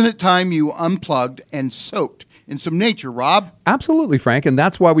 Isn't it time you unplugged and soaked in some nature, Rob? Absolutely, Frank, and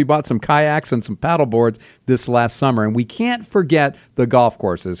that's why we bought some kayaks and some paddle boards this last summer. And we can't forget the golf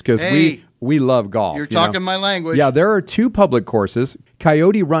courses because we love golf. You're talking my language. Yeah, there are 2 public courses,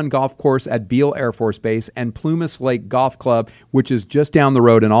 Coyote Run Golf Course at Beale Air Force Base and Plumas Lake Golf Club, which is just down the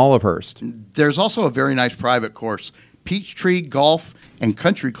road in Olivehurst. There's also a very nice private course, Peachtree Golf and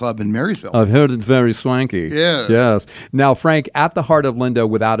Country Club in Marysville. I've heard it's very swanky. Yeah. Yes. Now, Frank, at the heart of Linda,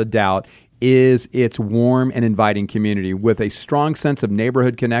 without a doubt, is its warm and inviting community with a strong sense of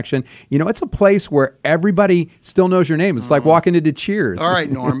neighborhood connection. You know, it's a place where everybody still knows your name. It's like walking into Cheers. All right,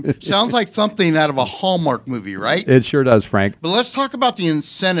 Norm. Sounds like something out of a Hallmark movie, right? It sure does, Frank. But let's talk about the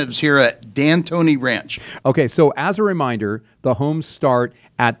incentives here at Dantoni Ranch. Okay, so as a reminder, the homes start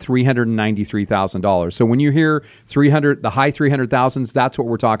at $393,000. So when you hear the high 300,000s, that's what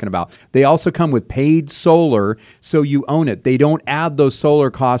we're talking about. They also come with paid solar, so you own it. They don't add those solar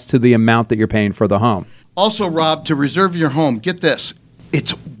costs to the amount that you're paying for the home. Also, Rob, to reserve your home, get this,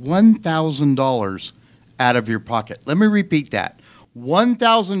 it's $1,000 out of your pocket. Let me repeat that.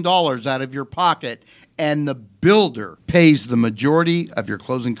 $1,000 out of your pocket, and the builder pays the majority of your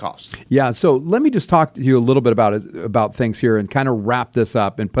closing costs. Yeah, so let me just talk to you a little bit about things here and kind of wrap this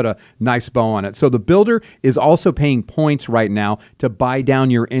up and put a nice bow on it. So the builder is also paying points right now to buy down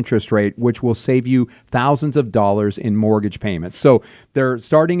your interest rate, which will save you thousands of dollars in mortgage payments. So they're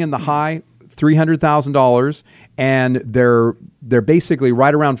starting in the high $300,000, and they're basically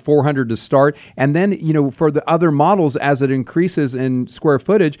right around $400 to start. And then, you know, for the other models, as it increases in square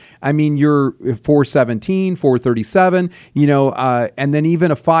footage, I mean, you're $417, $437, you know, and then even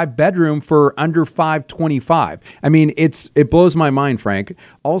a 5-bedroom for under $525. I mean, it blows my mind, Frank.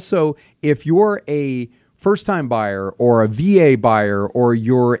 Also, if you're a first-time buyer or a VA buyer or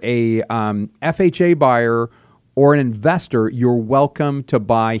you're a FHA buyer or an investor, you're welcome to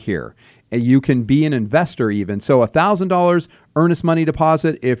buy here. You can be an investor even. So $1,000 earnest money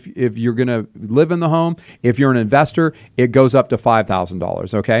deposit if you're going to live in the home. If you're an investor, it goes up to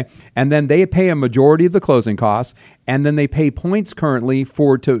 $5,000, okay? And then they pay a majority of the closing costs, and then they pay points currently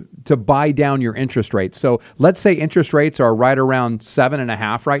to buy down your interest rate. So let's say interest rates are right around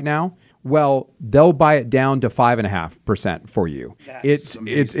 7.5% right now. Well, they'll buy it down to 5.5% for you.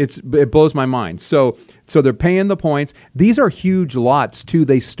 It blows my mind. So they're paying the points. These are huge lots too.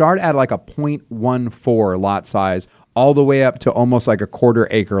 They start at like a 0.14 lot size all the way up to almost like a 1/4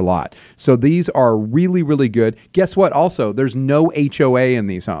 acre lot. So these are really, really good. Guess what? Also, there's no HOA in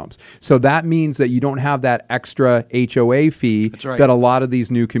these homes. So that means that you don't have that extra HOA fee that a lot of these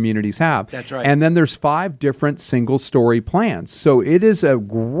new communities have. That's right. And then there's 5 different single-story plans. So it is a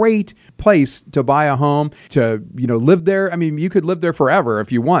great place to buy a home, to, you know, live there. I mean, you could live there forever if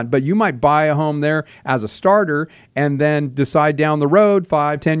you want, but you might buy a home there as a starter and then decide down the road,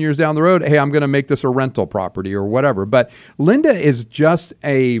 5-10 years down the road, hey, I'm going to make this a rental property or whatever. But Linda is just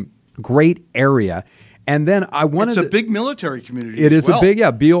a great area. And then I wanted It's a big military community. It is well. a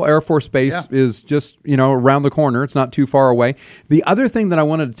big, Beale Air Force Base is just, you know, around the corner. It's not too far away. The other thing that I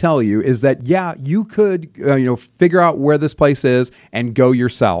wanted to tell you is that, you could, figure out where this place is and go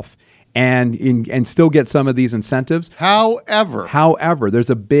yourself. And still get some of these incentives. However, there's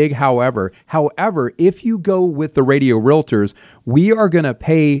a big however. However, if you go with the Radio Realtors, we are going to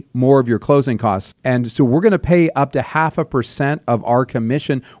pay more of your closing costs. And so we're going to pay up to 0.5% of our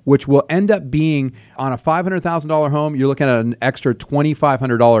commission, which will end up being on a $500,000 home, you're looking at an extra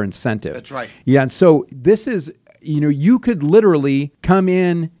 $2,500 incentive. That's right. Yeah, and so this is you could literally come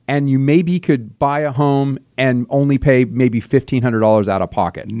in and you maybe could buy a home and only pay maybe $1,500 out of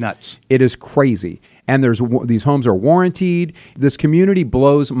pocket. Nuts. It is crazy. And these homes are warranted. This community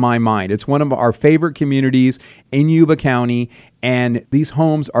blows my mind. It's one of our favorite communities in Yuba County, and these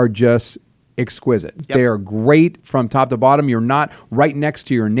homes are just exquisite. Yep. They are great from top to bottom. You're not right next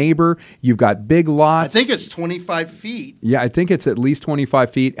to your neighbor. You've got big lots. I think it's 25 feet. Yeah, I think it's at least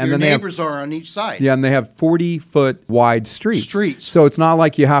 25 feet. And your then neighbors are on each side. Yeah, and they have 40-foot wide streets. So it's not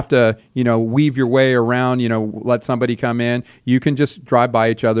like you have to, weave your way around, let somebody come in. You can just drive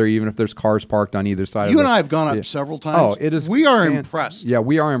by each other even if there's cars parked on either side. You and I have gone up several times. Oh, it is. We are impressed. Yeah,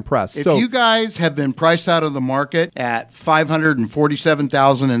 we are impressed. If you guys have been priced out of the market at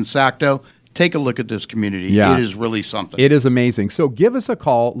 $547,000 in Sacto, take a look at this community. Yeah. It is really something. It is amazing. So give us a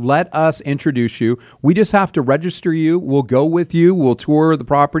call. Let us introduce you. We just have to register you. We'll go with you. We'll tour the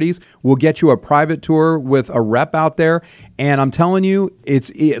properties. We'll get you a private tour with a rep out there. And I'm telling you, it's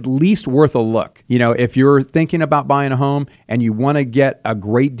at least worth a look. If you're thinking about buying a home and you want to get a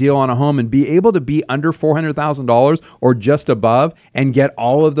great deal on a home and be able to be under $400,000 or just above and get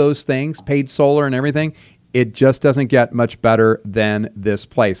all of those things, paid solar and everything, it just doesn't get much better than this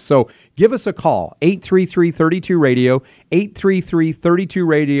place. So give us a call, 833-32-RADIO,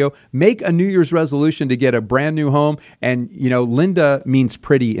 833-32-RADIO. Make a New Year's resolution to get a brand new home. And, Linda means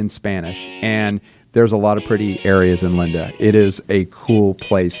pretty in Spanish. And there's a lot of pretty areas in Linda. It is a cool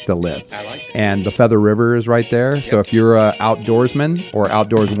place to live. I like it. And the Feather River is right there. Yep. So if you're an outdoorsman or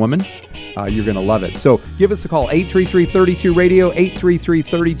outdoorswoman, you're going to love it. So give us a call, 833-32-RADIO,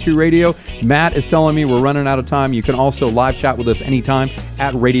 833-32-RADIO. Matt is telling me we're running out of time. You can also live chat with us anytime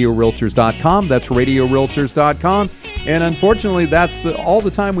at RadioRealtors.com. That's RadioRealtors.com. And unfortunately, that's all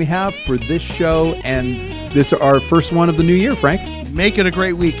the time we have for this show. And this is our first one of the new year, Frank. Make it a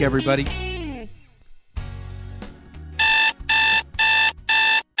great week, everybody.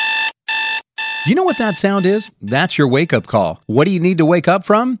 Do you know what that sound is? That's your wake-up call. What do you need to wake up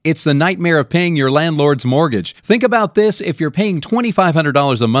from? It's the nightmare of paying your landlord's mortgage. Think about this. If you're paying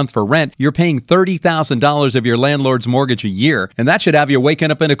 $2,500 a month for rent, you're paying $30,000 of your landlord's mortgage a year, and that should have you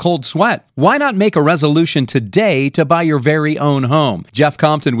waking up in a cold sweat. Why not make a resolution today to buy your very own home? Jeff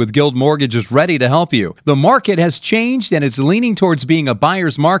Compton with Guild Mortgage is ready to help you. The market has changed, and it's leaning towards being a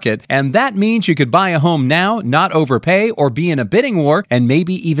buyer's market, and that means you could buy a home now, not overpay, or be in a bidding war, and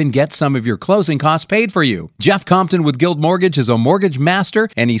maybe even get some of your closing costs paid for you. Jeff Compton with Guild Mortgage is a mortgage master,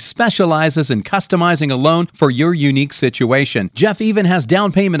 and he specializes in customizing a loan for your unique situation. Jeff even has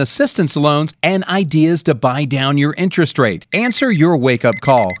down payment assistance loans and ideas to buy down your interest rate. Answer your wake-up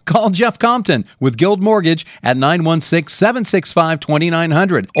call. Call Jeff Compton with Guild Mortgage at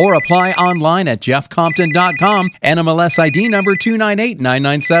 916-765-2900 or apply online at jeffcompton.com, NMLS ID number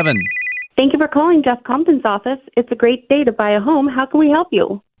 298997. Thank you for calling Jeff Compton's office. It's a great day to buy a home. How can we help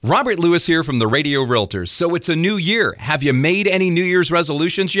you? Robert Lewis here from the Radio Realtors. So it's a new year. Have you made any New Year's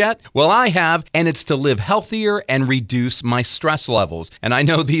resolutions yet? Well, I have, and it's to live healthier and reduce my stress levels. And I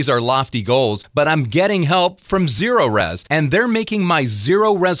know these are lofty goals, but I'm getting help from Zero Res, and they're making my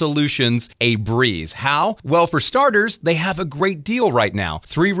zero resolutions a breeze. How? Well, for starters, they have a great deal right now.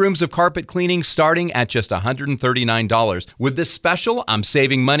 3 rooms of carpet cleaning starting at just $139. With this special, I'm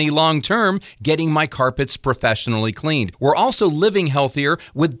saving money long term, getting my carpets professionally cleaned. We're also living healthier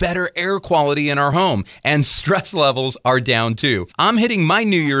with better air quality in our home, and stress levels are down too. I'm hitting my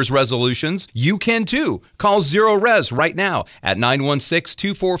New Year's resolutions. You can too. Call Zero Res right now at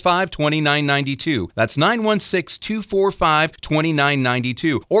 916-245-2992. That's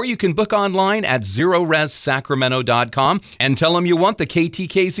 916-245-2992. Or you can book online at ZeroResSacramento.com and tell them you want the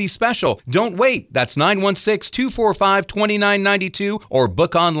KTKZ special. Don't wait. That's 916-245-2992 or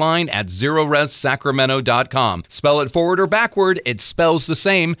book online at ZeroResSacramento.com. Spell it forward or backward, it spells the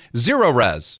same. Zero Res.